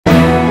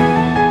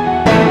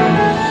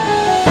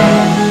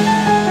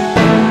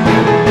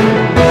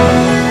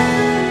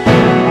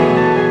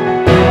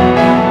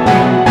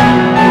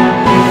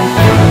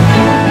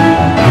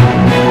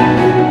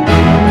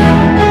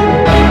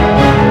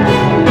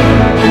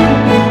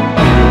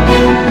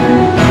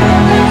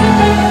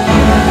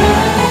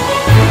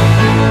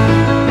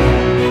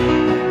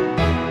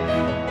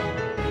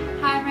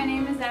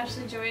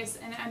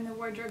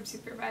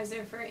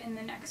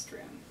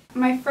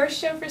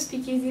show for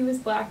SpeakEasy was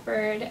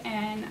Blackbird,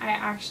 and I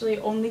actually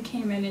only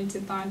came in and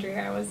did laundry.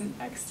 I wasn't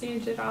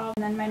backstage at all.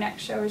 And then my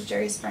next show was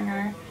Jerry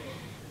Springer,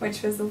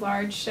 which was a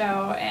large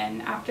show,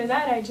 and after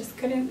that I just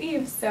couldn't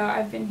leave, so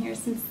I've been here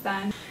since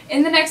then.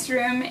 In the next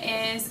room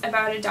is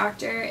about a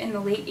doctor in the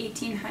late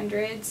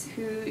 1800s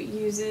who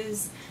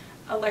uses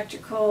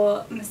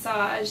electrical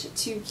massage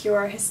to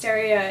cure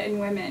hysteria in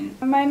women.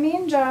 My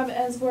main job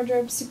as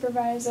wardrobe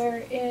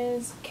supervisor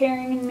is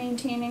carrying and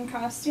maintaining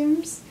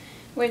costumes,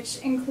 which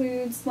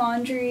includes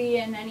laundry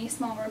and any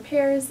small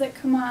repairs that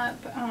come up.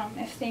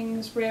 If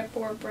things rip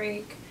or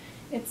break,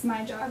 it's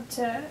my job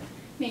to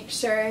make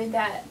sure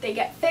that they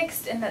get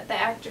fixed and that the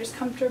actor's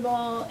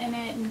comfortable in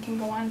it and can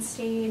go on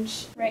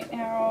stage. Right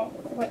now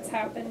what's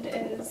happened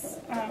is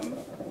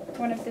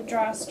one of the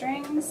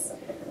drawstrings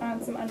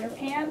on some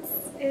underpants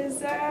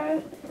is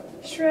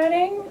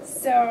shredding,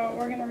 so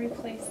we're going to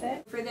replace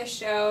it. For this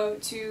show,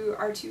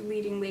 our two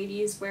leading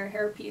ladies wear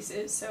hair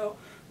pieces, so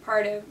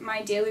part of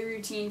my daily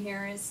routine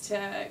here is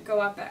to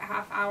go up at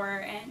half hour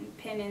and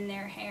pin in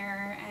their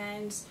hair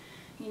and,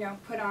 you know,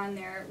 put on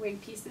their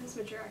wig pieces,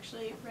 which are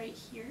actually right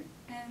here,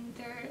 and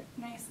they're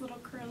nice little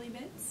curly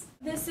bits.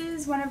 This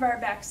is one of our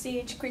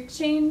backstage quick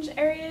change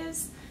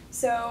areas.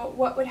 So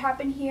what would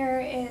happen here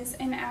is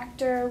an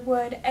actor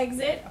would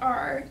exit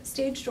our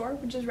stage door,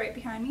 which is right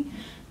behind me,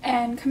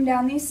 and come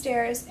down these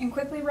stairs and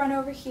quickly run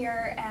over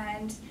here,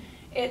 and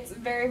it's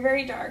very,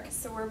 very dark,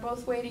 so we're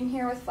both waiting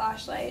here with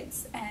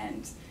flashlights,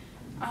 and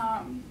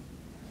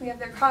we have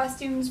their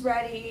costumes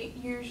ready,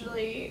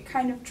 usually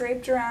kind of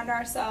draped around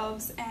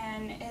ourselves,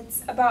 and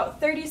it's about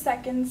 30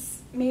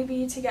 seconds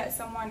maybe to get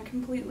someone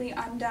completely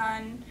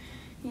undone,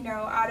 you know,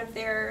 out of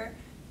their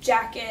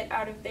jacket,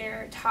 out of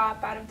their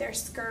top, out of their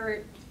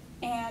skirt,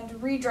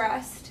 and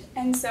redressed,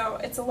 and so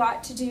it's a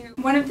lot to do.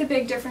 One of the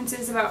big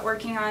differences about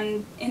working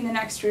in the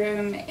next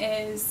room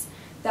is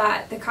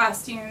that the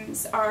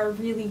costumes are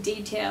really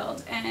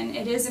detailed, and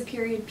it is a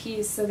period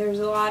piece, so there's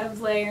a lot of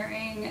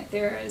layering.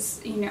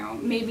 There's, you know,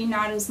 maybe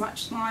not as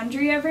much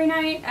laundry every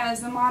night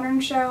as a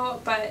modern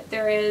show, but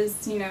there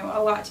is, you know,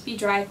 a lot to be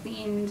dry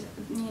cleaned.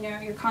 You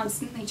know, you're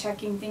constantly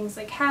checking things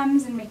like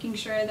hems and making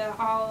sure that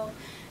all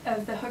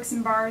of the hooks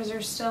and bars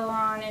are still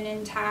on and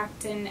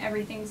intact and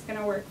everything's going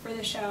to work for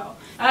the show.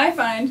 I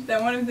find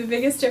that one of the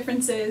biggest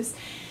differences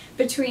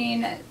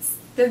between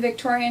the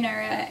Victorian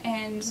era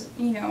and,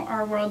 you know,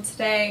 our world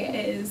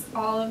today is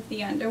all of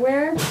the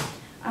underwear.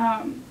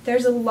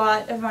 There's a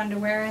lot of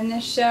underwear in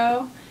this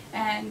show,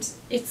 and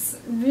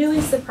it's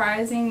really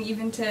surprising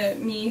even to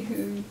me,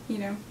 who, you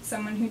know,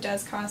 someone who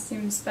does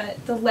costumes,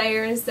 but the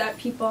layers that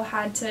people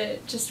had to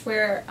just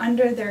wear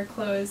under their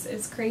clothes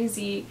is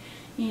crazy.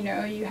 You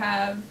know, you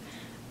have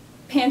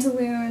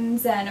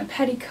pantaloons and a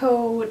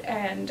petticoat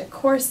and a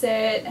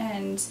corset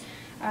and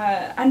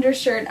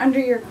undershirt under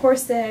your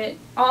corset,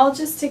 all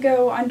just to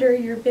go under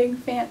your big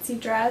fancy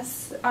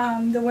dress.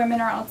 The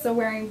women are also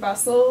wearing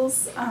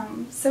bustles,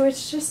 so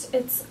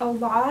it's a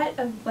lot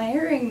of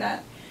layering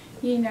that,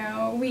 you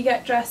know, we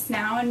get dressed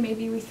now and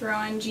maybe we throw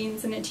on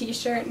jeans and a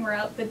t-shirt and we're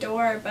out the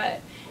door, but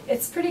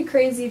it's pretty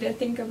crazy to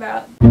think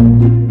about.